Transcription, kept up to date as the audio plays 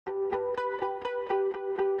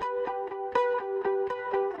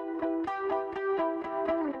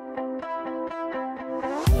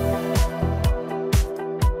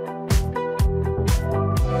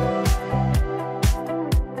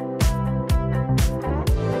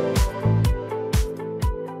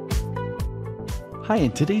Hi,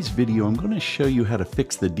 in today's video I'm going to show you how to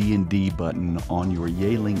fix the D&D button on your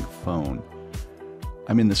Yealink phone.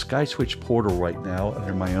 I'm in the Skyswitch portal right now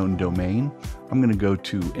under my own domain. I'm going to go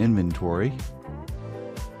to Inventory.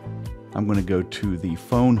 I'm going to go to the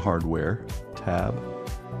Phone Hardware tab.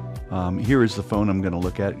 Here is the phone I'm going to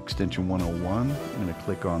look at, extension 101. I'm going to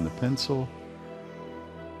click on the pencil.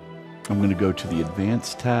 I'm going to go to the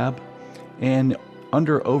Advanced tab, and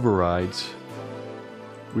under Overrides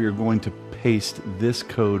we are going to paste this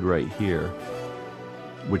code right here,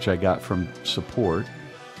 which I got from support.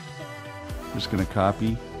 I'm just going to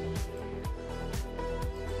copy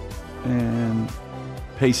and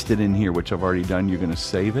paste it in here, which I've already done. You're going to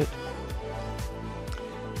save it,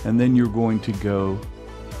 and then you're going to go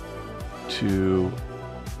to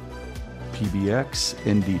PBX,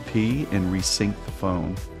 NDP, and resync the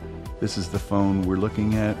phone. This is the phone we're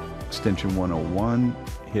looking at, extension 101.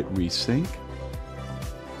 Hit resync,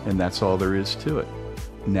 and that's all there is to it.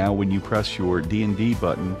 Now when you press your D&D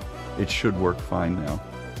button, it should work fine now.